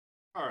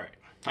All right.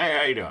 Hey,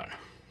 how you doing?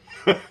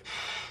 This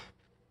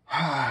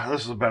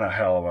has been a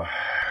hell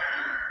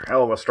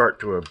of a start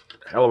to a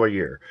hell of a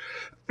year.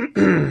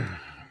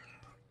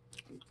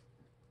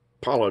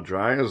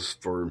 Apologize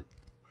for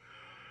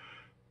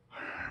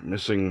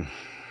missing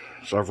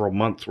several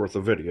months worth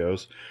of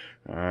videos.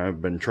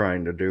 I've been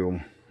trying to do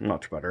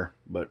much better,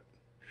 but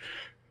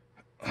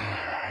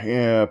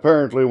yeah,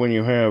 apparently when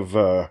you have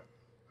an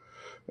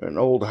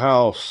old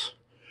house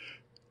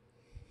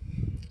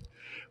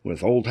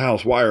with old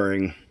house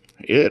wiring,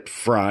 it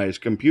fries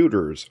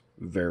computers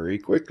very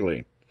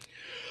quickly.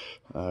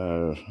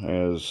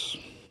 As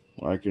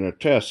I can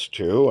attest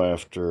to,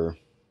 after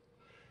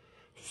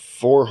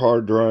 4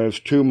 hard drives,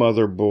 2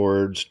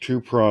 motherboards, 2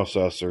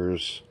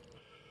 processors,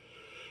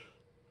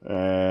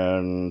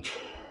 and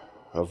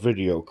a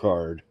video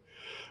card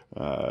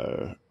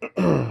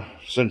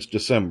since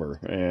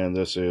December. And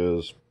this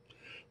is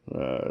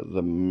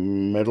the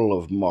middle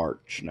of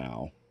March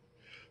now.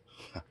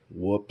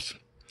 Whoops.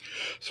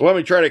 So let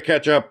me try to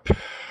catch up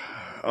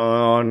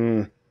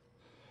on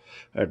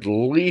at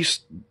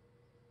least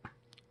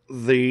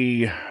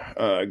the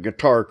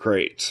guitar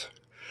crates.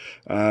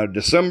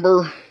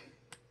 December,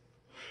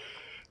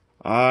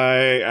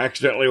 I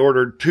accidentally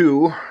ordered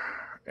 2,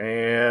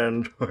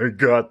 and I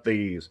got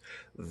these.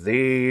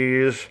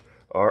 These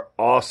are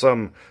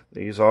awesome.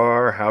 These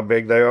are how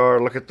big they are.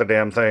 Look at the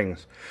damn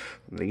things.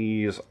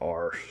 These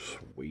are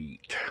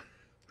sweet.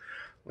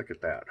 Look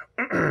at that.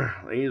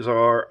 These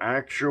are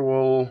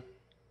actual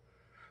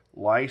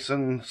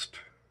licensed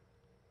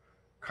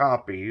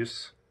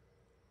copies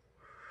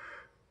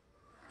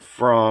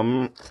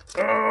from,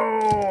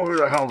 who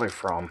the hell are they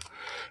from?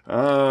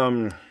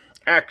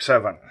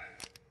 Axe-Heaven.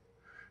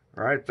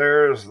 Right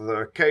there's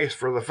the case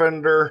for the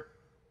Fender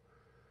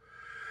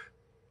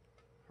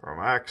from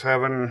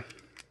Axe-Heaven.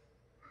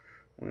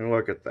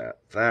 Look at that.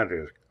 That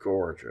is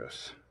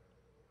gorgeous.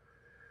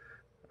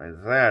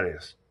 And that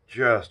is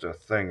just a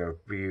thing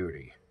of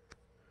beauty.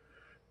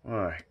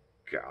 My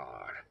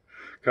God.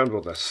 Comes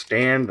with a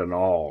stand and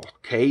all.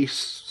 Case,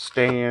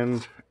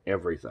 stand,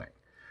 everything.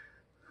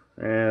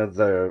 And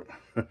the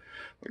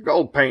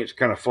gold paint's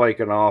kind of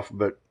flaking off,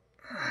 but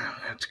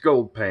it's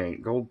gold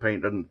paint. Gold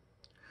paint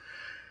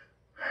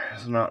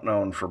is not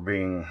known for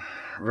being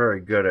very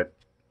good at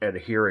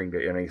adhering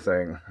to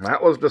anything.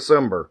 That was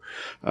December.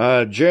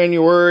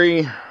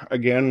 January,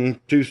 again,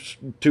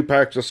 two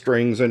packs of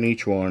strings in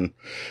each one.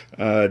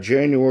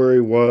 January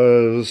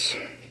was,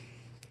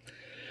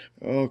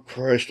 oh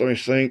Christ, let me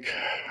think.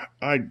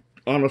 I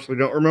honestly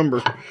don't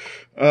remember.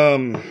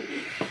 I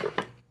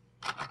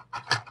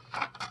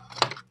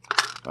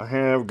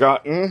have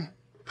gotten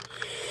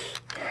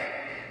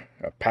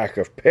a pack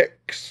of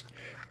picks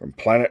from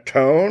Planet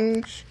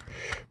Tones.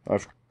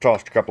 I've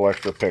tossed a couple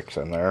extra picks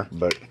in there,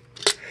 but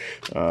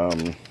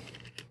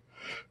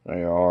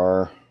they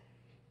are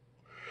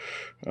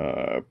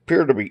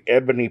appear to be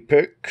ebony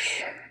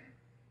picks.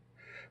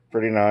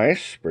 Pretty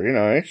nice, pretty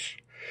nice.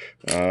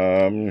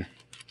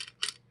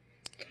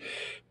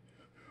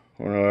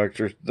 One of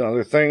the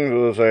other things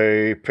was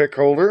a pick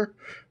holder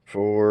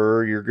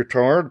for your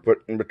guitar to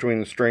put in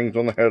between the strings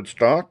on the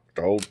headstock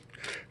to hold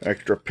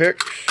extra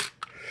picks.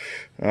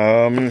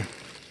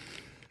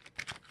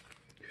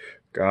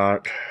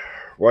 Got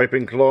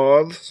wiping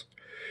cloths,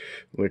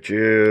 which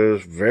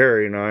is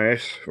very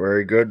nice,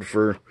 very good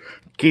for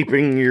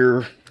keeping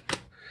your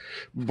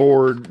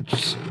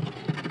boards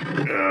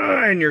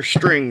and your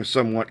strings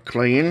somewhat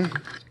clean.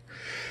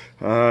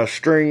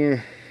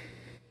 String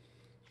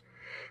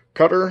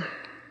cutter,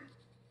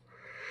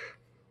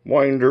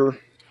 winder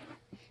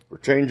for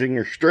changing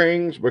your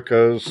strings,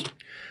 because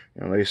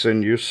they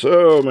send you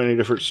so many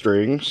different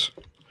strings.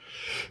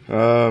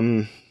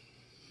 They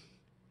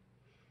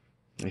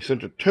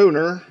sent a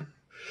tuner.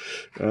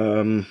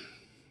 They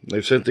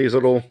sent these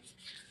little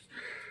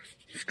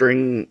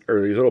string,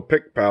 or these little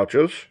pick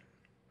pouches,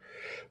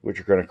 which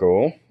are kind of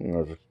cool.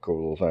 Those are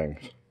cool little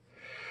things.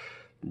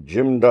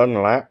 Jim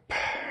Dunlap.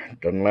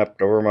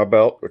 Dunlapped over my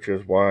belt, which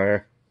is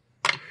why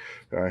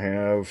I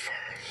have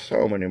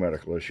so many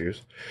medical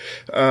issues.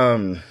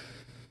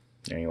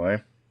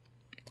 Anyway.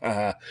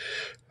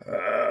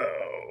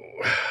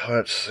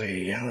 Let's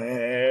see.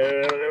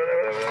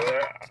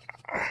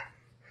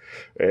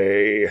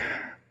 A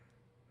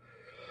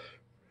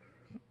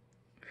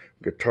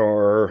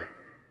guitar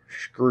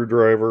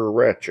screwdriver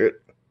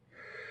ratchet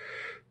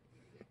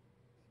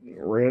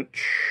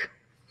wrench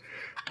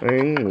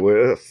thing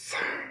with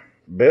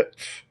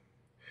bits,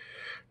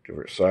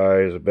 different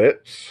size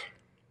bits,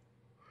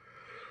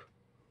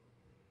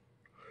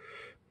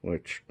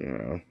 which,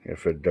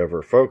 if it'd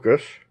ever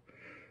focus,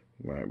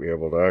 you might be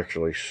able to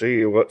actually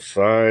see what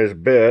size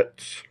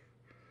bits.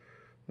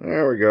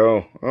 There we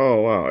go.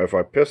 Oh wow, if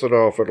I piss it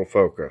off, it'll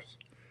focus,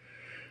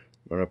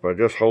 but if I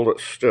just hold it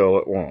still,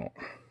 it won't.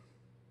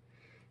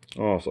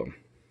 Awesome.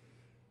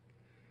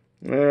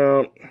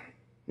 Now,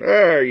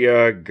 there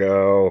you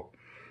go.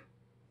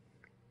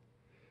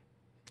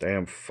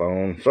 Damn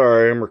phone.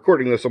 Sorry, I'm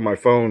recording this on my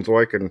phone so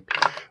I can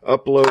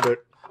upload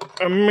it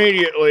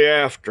immediately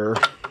after.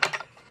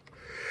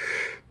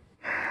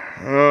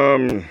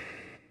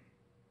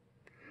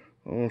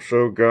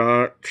 Also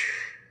got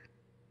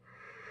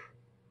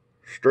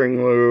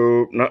string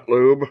lube, nut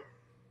lube.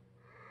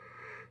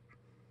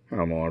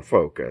 Come on,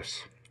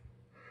 focus.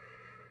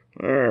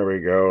 There we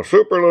go.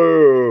 Super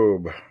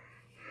lube.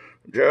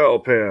 Gel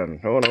pen.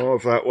 Don't know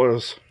if that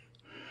was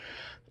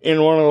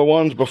in one of the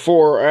ones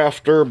before or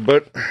after,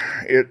 but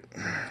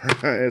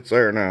it's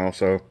there now.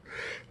 So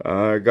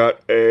I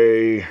got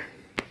a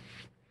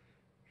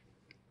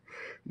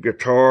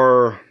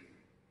guitar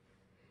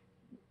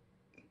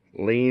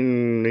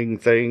leaning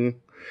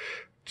thing.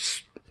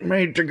 It's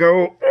made to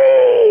go,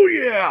 oh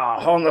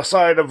yeah, on the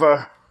side of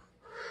a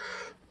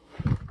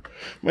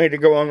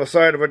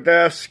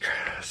desk.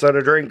 Set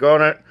a drink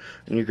on it,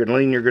 and you can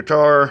lean your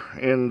guitar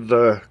in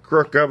the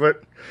crook of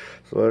it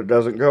so it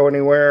doesn't go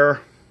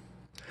anywhere.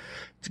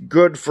 It's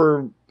good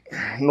for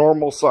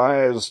normal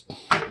sized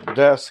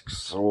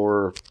desks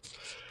or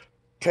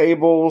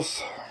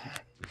tables.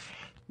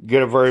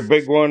 Get a very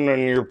big one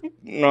and you're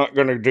not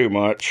going to do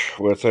much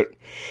with it.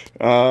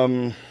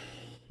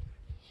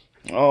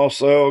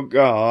 Also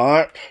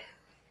got,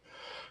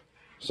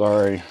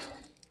 sorry,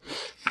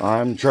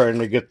 I'm trying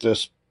to get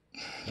this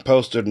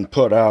posted and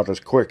put out as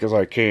quick as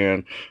I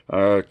can.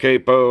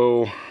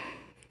 Capo,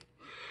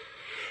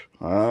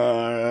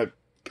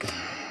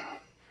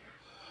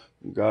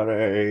 got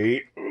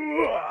a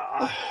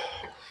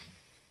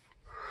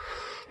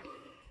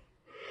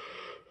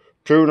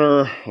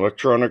tuner,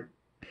 electronic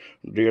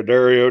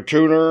D'Addario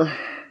tuner,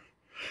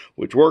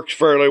 which works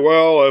fairly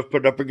well. I've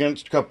put up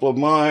against a couple of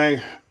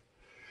my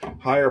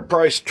higher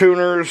priced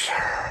tuners.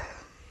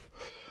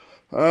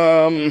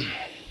 And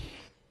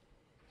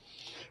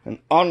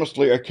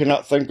honestly, I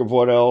cannot think of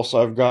what else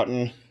I've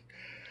gotten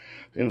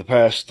in the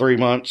past 3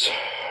 months.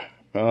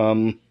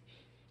 4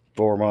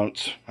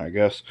 months, I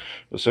guess.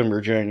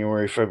 December,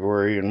 January,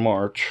 February, and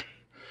March.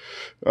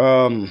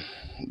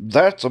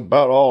 That's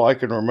about all I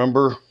can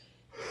remember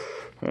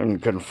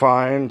and can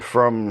find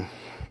from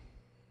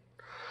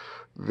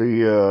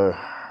the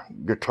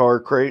guitar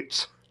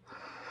crates.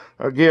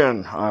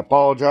 Again, I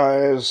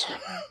apologize.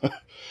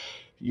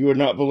 You would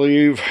not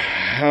believe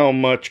how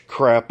much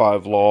crap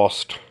I've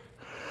lost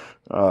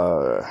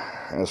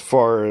as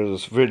far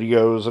as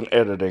videos and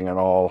editing and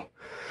all.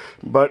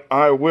 But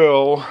I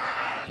will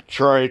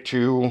try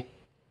to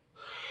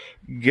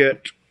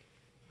get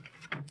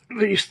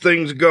these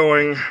things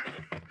going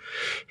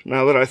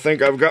now that I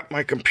think I've got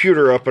my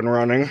computer up and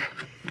running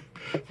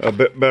a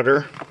bit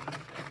better.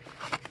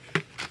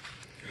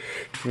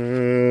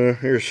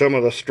 Here's some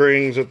of the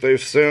strings that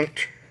they've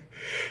sent.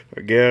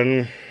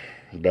 Again,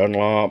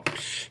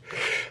 Dunlops,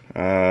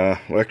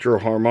 Electro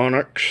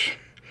Harmonics,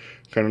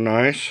 kind of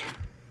nice.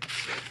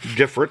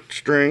 Different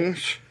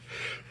strings.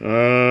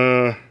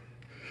 Some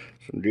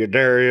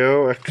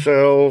D'Addario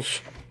XLs.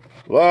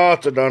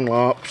 Lots of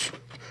Dunlops.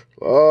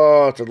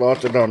 Lots of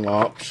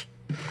Dunlops.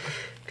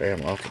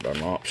 Damn, lots of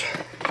Dunlops.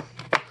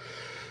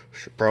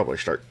 Should probably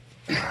start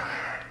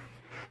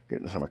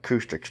getting some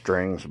acoustic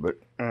strings, but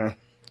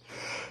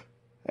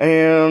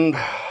and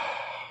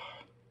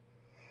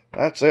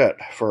that's it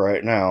for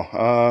right now.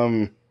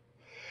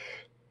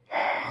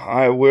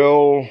 I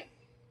will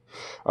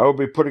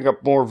be putting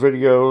up more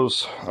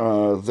videos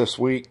this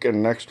week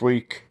and next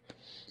week,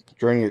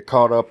 trying to get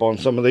caught up on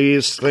some of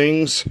these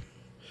things,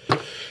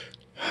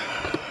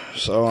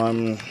 so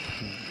I'm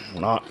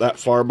not that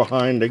far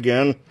behind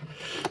again.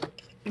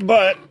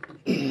 But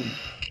like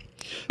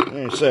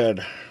I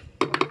said,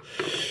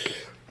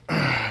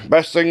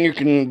 best thing you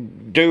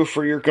can do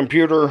for your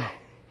computer: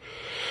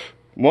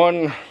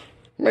 1,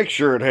 make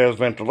sure it has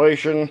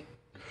ventilation,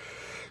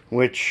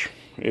 which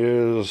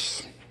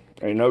is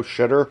a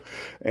no-shitter,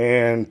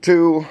 and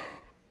 2,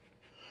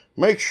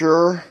 make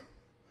sure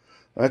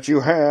that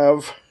you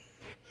have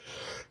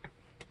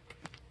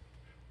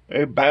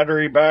a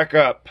battery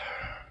backup.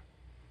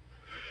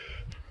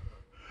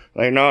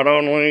 They not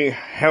only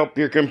help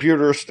your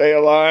computer stay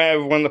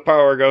alive when the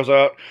power goes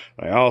out,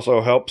 they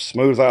also help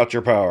smooth out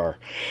your power.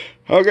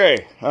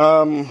 Okay,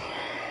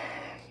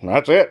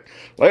 that's it.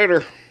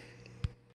 Later.